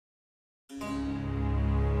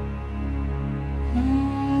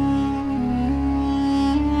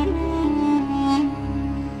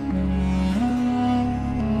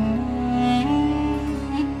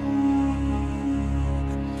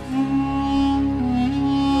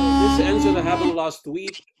incident happened last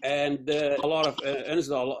week, and a lot of incidents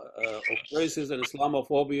of racism and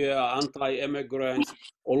Islamophobia, anti-immigrants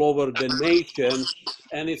all over the nation,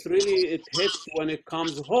 and it hits when it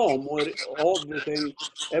comes home, where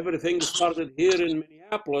everything started here in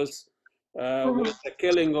Minneapolis with the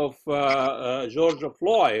killing of George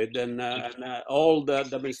Floyd, and all the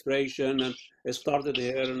demonstration, and it started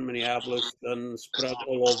here in Minneapolis and spread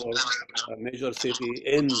all over a major city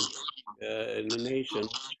in the nation.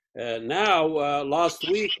 Now, last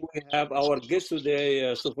week, we have our guest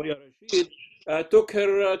today, Sophia Rashid, took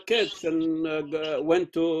her kids and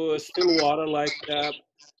went to Stillwater like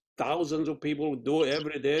thousands of people do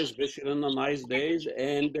every day, especially on the nice days,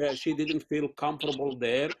 and she didn't feel comfortable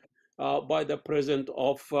there by the presence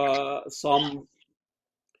of some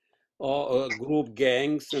group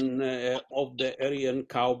gangs and of the Aryan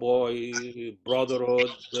Cowboy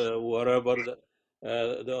Brotherhood, wherever.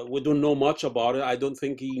 We don't know much about it. I don't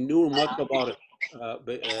think he knew much about it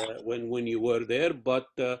when you were there, but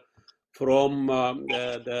from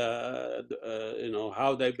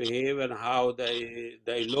how they behave and how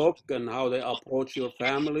they look and how they approach your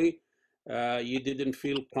family, you didn't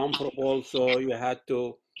feel comfortable, so you had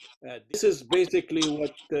to. This is basically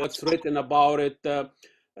what's written about it.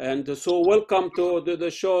 And so, welcome to the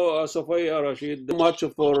show, Sophia Rashid. Thank you much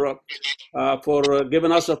for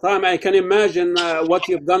giving us the time. I can imagine what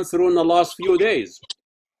you've gone through in the last few days.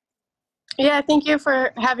 Yeah, thank you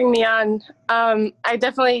for having me on. I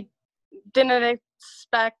definitely didn't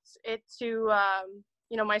expect it to,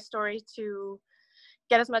 my story to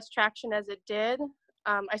get as much traction as it did.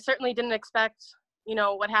 I certainly didn't expect,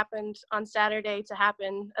 what happened on Saturday to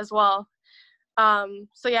happen as well.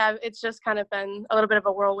 So yeah, it's just kind of been a little bit of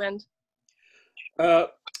a whirlwind.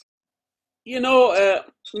 You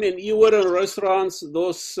were in restaurants,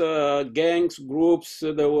 those gangs, groups,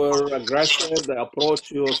 they were aggressive, they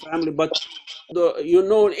approached your family, but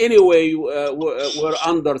anyway, were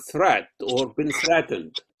under threat or been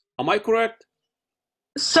threatened. Am I correct?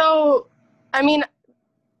 So,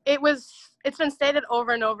 it's been stated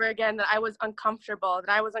over and over again that I was uncomfortable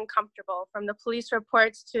from the police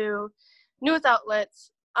reports to news outlets.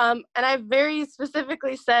 And I very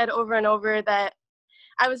specifically said over and over that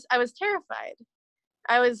I was terrified.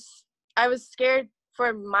 I was scared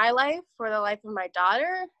for my life, for the life of my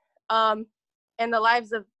daughter, and the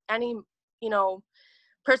lives of any,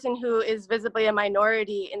 person who is visibly a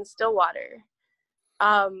minority in Stillwater.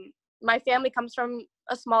 My family comes from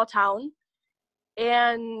a small town,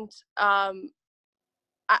 and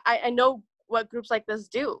I know what groups like this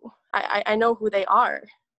do. I know who they are.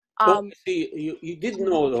 You didn't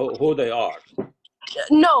know who they are.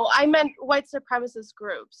 No, I meant white supremacist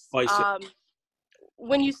groups. I see.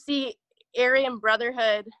 When you see Aryan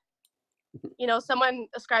Brotherhood, someone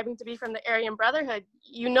ascribing to be from the Aryan Brotherhood,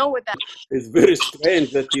 you know what that is. It's very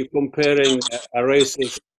strange that you're comparing a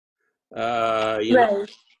racist, right.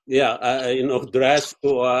 Dress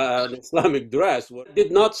to an Islamic dress. What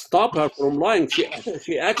did not stop her from lying. She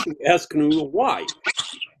actually asked me why.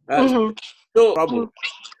 No problem.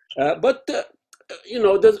 But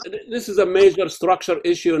this is a major structural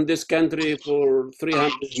issue in this country for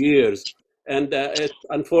 300 years. And it's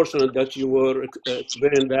unfortunate that you were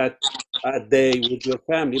experiencing that day with your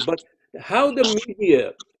family. But how the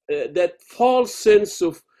media, that false sense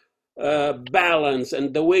of balance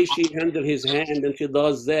and the way she handled his hand and she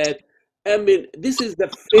does that, this is the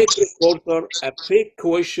fake reporter, a fake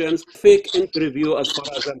questions, fake interview as far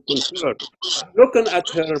as I'm concerned. Looking at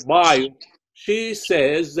her bio, she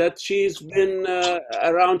says that she's been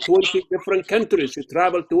around 20 different countries. She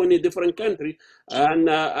traveled 20 different countries, and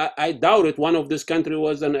I doubt it. One of these countries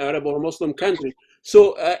was an Arab or Muslim country.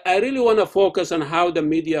 So I really want to focus on how the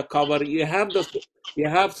media cover. You have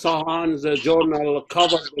Sahan's journal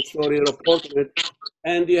covered the story, reported it,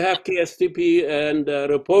 and you have KSTP and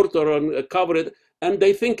reporter on cover it, and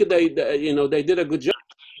they think they did a good job.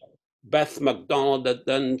 Beth McDonald, that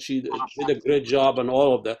then she did a great job and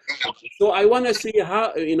all of that. So I want to see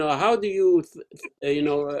how do you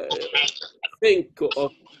think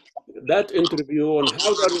of that interview and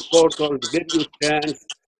how the reporters give you a chance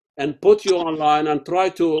and put you online and try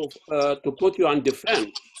to put you on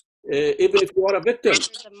defense, even if you are a victim.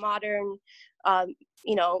 The modern,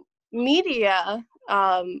 media,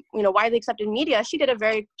 widely accepted media, she did a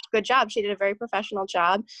very good job. She did a very professional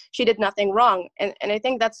job. She did nothing wrong. And I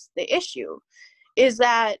think that's the issue, is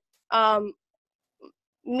that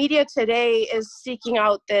media today is seeking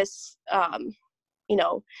out this,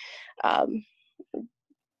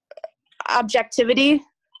 objectivity.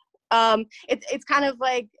 It's kind of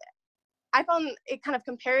like, I found it kind of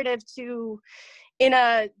comparative to in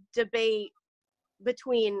a debate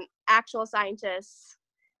between actual scientists,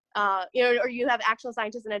 or you have actual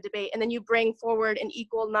scientists in a debate, and then you bring forward an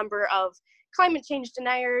equal number of climate change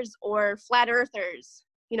deniers or flat earthers,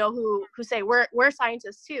 who say we're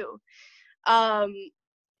scientists too.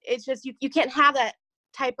 It's just you can't have that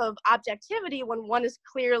type of objectivity when one is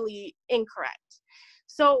clearly incorrect.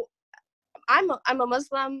 So I'm a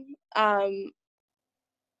Muslim.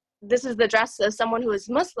 This is the dress of someone who is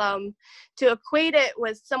Muslim. To equate it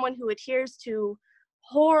with someone who adheres to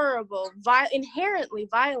horrible, inherently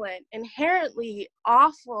violent, inherently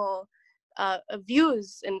awful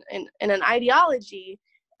views and an ideology,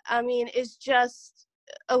 I mean, is just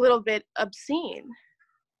a little bit obscene.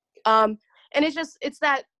 And it's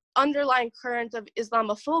that underlying current of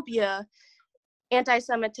Islamophobia,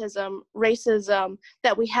 anti-Semitism, racism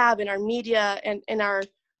that we have in our media and in our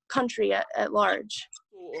country at large.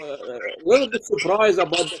 A little bit surprised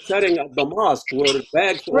about the setting of the mosque, where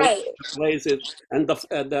bags all places, and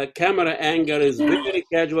the camera angle is very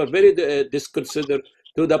casual, very disconsidered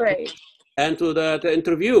to the and to the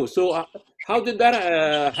interview. So how did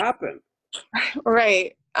that happen?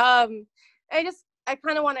 Right. I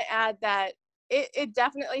kind of want to add that it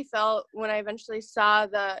definitely felt, when I eventually saw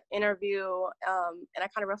the interview, and I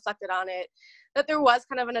kind of reflected on it, that there was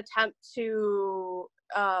kind of an attempt to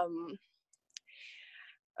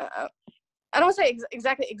I don't want to say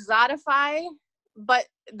exactly exotify, but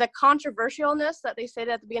the controversialness that they said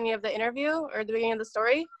at the beginning of the interview or the beginning of the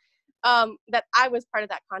story, that I was part of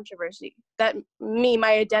that controversy, that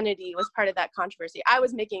my identity was part of that controversy. I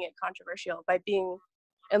was making it controversial by being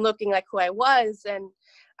and looking like who I was. And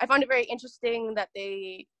I found it very interesting that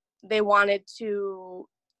they wanted to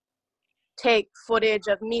take footage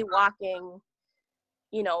of me walking,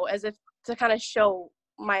 as if to kind of show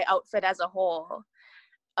my outfit as a whole.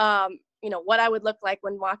 What I would look like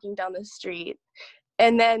when walking down the street.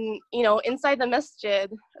 And then, inside the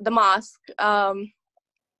mosque,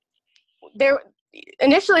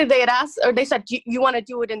 initially they had asked, or they said, you want to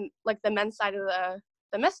do it in like the men's side of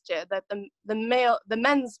the masjid, that the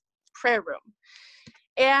men's prayer room.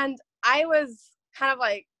 And I was kind of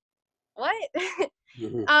like, what?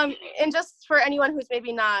 Mm-hmm. And just for anyone who's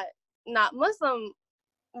maybe not Muslim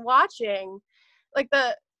watching, like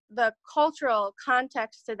the cultural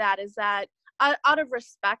context to that is that out of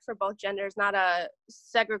respect for both genders, not a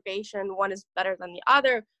segregation, one is better than the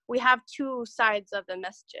other, we have two sides of the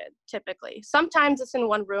masjid typically. Sometimes it's in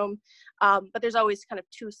one room, but there's always kind of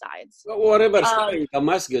two sides. Whatever the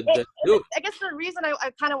masjid. I guess the reason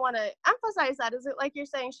I kind of want to emphasize that is that, like you're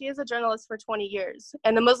saying, she is a journalist for 20 years,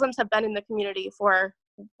 and the Muslims have been in the community for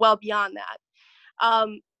well beyond that.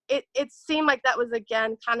 It seemed like that was,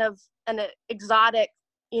 again, kind of an exotic,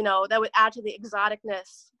 that would add to the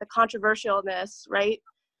exoticness, the controversialness, right?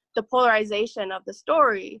 The polarization of the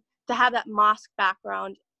story, to have that mosque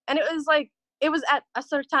background. And it was at a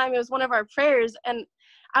certain time, it was one of our prayers, and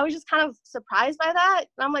I was just kind of surprised by that.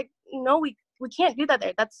 And I'm like, no, we can't do that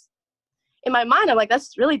there. That's, in my mind, I'm like,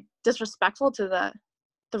 that's really disrespectful to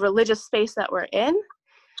the religious space that we're in.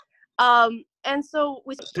 And so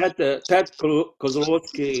we Ted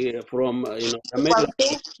Kozlowski from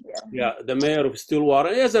the mayor of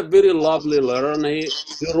Stillwater. He has a very lovely letter, and he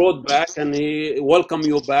wrote back and he welcomed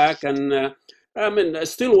you back. And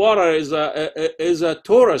Stillwater is a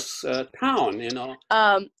tourist town,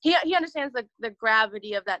 He understands the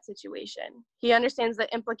gravity of that situation. He understands the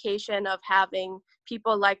implication of having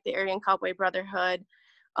people like the Aryan Cowboy Brotherhood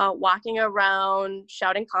walking around,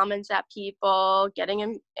 shouting comments at people,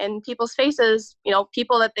 getting in people's faces,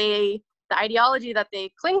 people that the ideology that they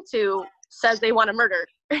cling to says they want to murder,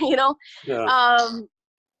 Yeah.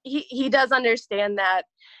 He does understand that.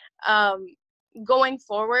 Going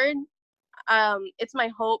forward, it's my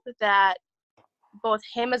hope that both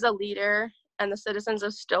him as a leader and the citizens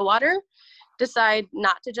of Stillwater decide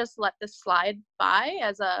not to just let this slide by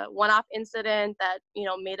as a one-off incident that,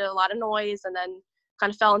 made a lot of noise and then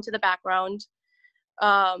kind of fell into the background.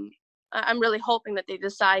 I'm really hoping that they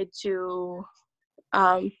decide to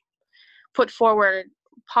put forward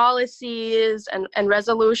policies and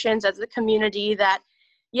resolutions as a community that,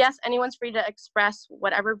 yes, anyone's free to express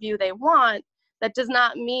whatever view they want. That does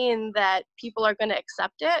not mean that people are going to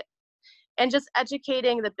accept it. And just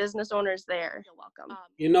educating the business owners there. You're welcome.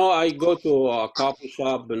 I go to a coffee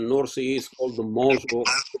shop in Northeast called the Mojo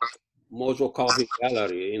Coffee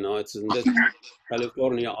Gallery. It's in this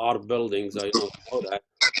California art buildings. I don't know that.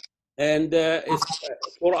 And it's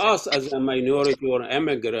for us as a minority or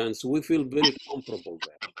immigrants, we feel very comfortable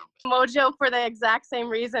there. Mojo for the exact same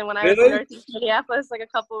reason when I was in Northeast Minneapolis, like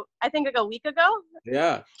a week ago.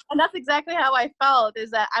 Yeah. And that's exactly how I felt,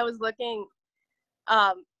 is that I was looking,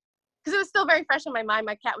 because it was still very fresh in my mind.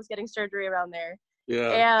 My cat was getting surgery around there.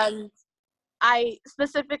 Yeah. And I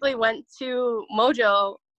specifically went to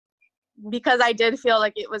Mojo because I did feel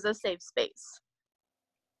like it was a safe space.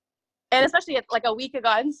 And especially like a week ago,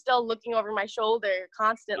 I'm still looking over my shoulder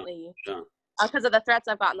constantly because of the threats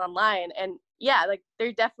I've gotten online. And yeah, like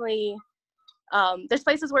there definitely, there's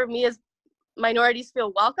places where me as minorities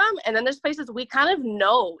feel welcome. And then there's places we kind of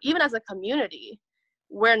know, even as a community,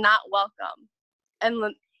 we're not welcome.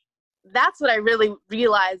 And that's what I really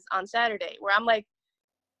realized on Saturday, where I'm like,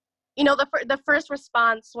 you know, the first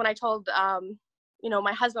response when I told, you know,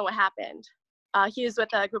 my husband what happened, he was with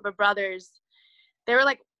a group of brothers. They were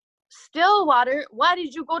like, Stillwater? Why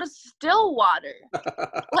did you go to Stillwater?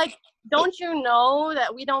 Like, don't you know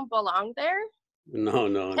that we don't belong there? No.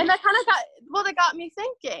 And that kind of that got me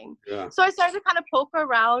thinking. Yeah. So I started to kind of poke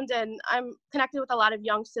around, and I'm connected with a lot of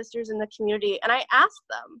young sisters in the community. And I asked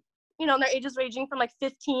them, you know, their ages ranging from like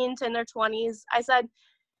 15 to in their 20s. I said,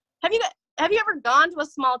 have you ever gone to a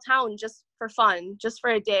small town just for fun, just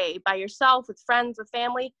for a day, by yourself, with friends, with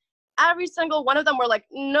family? Every single one of them were like,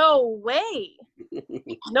 no way.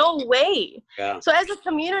 No way. Yeah. So as a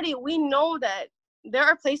community, we know that there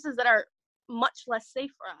are places that are much less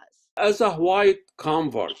safe for us. As a white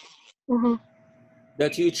convert,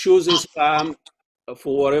 that you choose Islam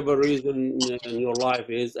for whatever reason in your life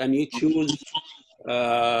is, and you choose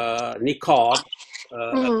niqab,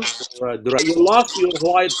 you lost your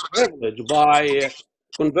white privilege by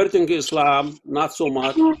converting to Islam, not so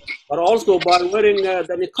much, but also by wearing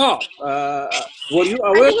the niqab. Were you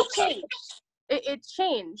aware of that? It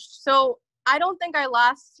changed. So I don't think I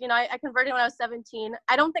lost, you know, I converted when I was 17.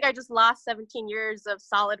 I don't think I just lost 17 years of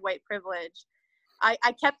solid white privilege.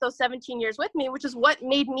 I kept those 17 years with me, which is what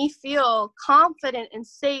made me feel confident and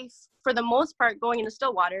safe for the most part going into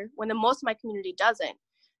Stillwater when the most of my community doesn't.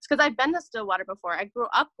 It's because I've been to Stillwater before. I grew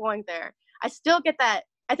up going there. I still get that.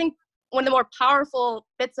 I think one of the more powerful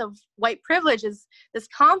bits of white privilege is this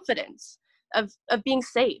confidence of being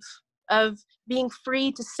safe, of being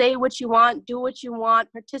free to say what you want, do what you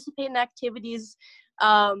want, participate in activities,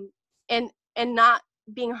 and not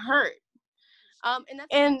being hurt.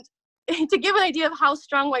 And to give an idea of how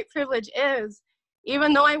strong white privilege is,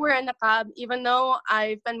 even though I wear a niqab, even though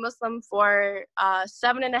I've been Muslim for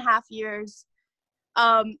 7.5 years,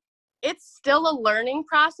 it's still a learning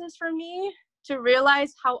process for me to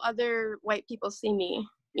realize how other white people see me,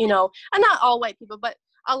 you know, and not all white people, but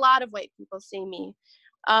a lot of white people see me.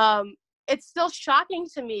 It's still shocking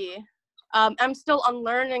to me. I'm still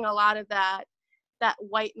unlearning a lot of that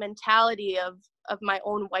white mentality of my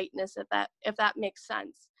own whiteness, if that makes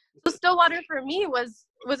sense. So Stillwater for me was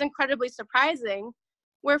incredibly surprising,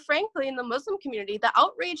 where frankly in the Muslim community, the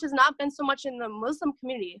outrage has not been so much in the Muslim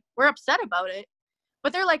community. We're upset about it,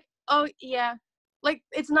 but they're like, oh yeah, like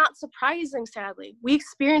it's not surprising, sadly. We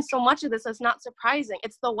experience so much of this that's not surprising.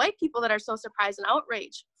 It's the white people that are so surprised and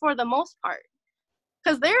outraged for the most part.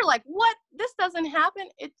 Because they're like, what? This doesn't happen?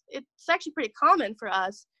 It's actually pretty common for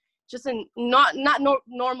us, just in not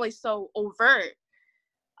normally so overt.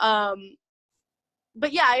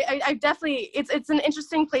 But yeah, I definitely, it's an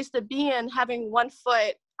interesting place to be in, having one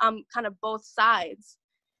foot kind of both sides.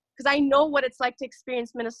 Because I know what it's like to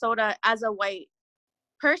experience Minnesota as a white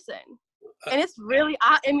person. And it's really,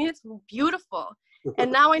 I mean, it's beautiful.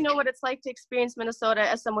 And now I know what it's like to experience Minnesota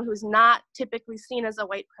as someone who's not typically seen as a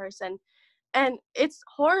white person. And it's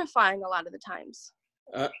horrifying a lot of the times.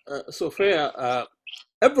 Sophia,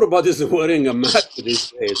 everybody's wearing a mask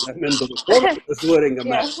these days. I mean, the Prophet is wearing a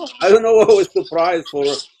mask. I don't know what was surprised for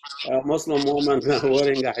a Muslim woman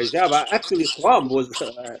wearing a hijab. Actually, Trump was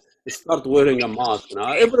start wearing a mask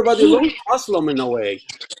now. Everybody looks Muslim in a way.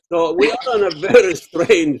 So we are in a very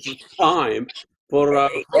strange time for a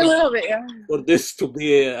little bit, yeah. For this to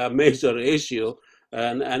be a major issue,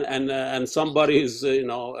 and somebody is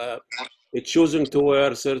choosing to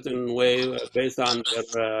wear a certain way based on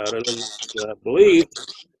their religious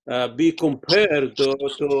beliefs, be compared to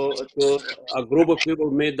a group of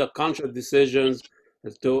people made the conscious decisions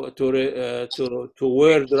to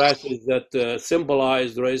wear dresses that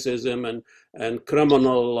symbolize racism and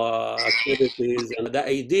criminal activities, and the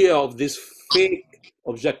idea of this fake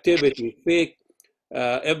objectivity, fake.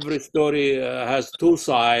 Every story has two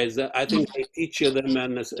sides. I think they teach them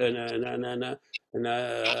in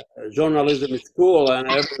journalism school, and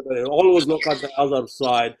everybody always look at the other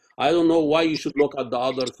side. I don't know why you should look at the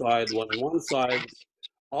other side when one side is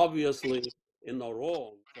obviously in the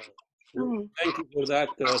wrong. So, thank you for that,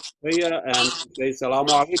 Sophia, and say salamu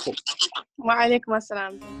alaikum. Wa alaikum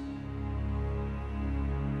assalam.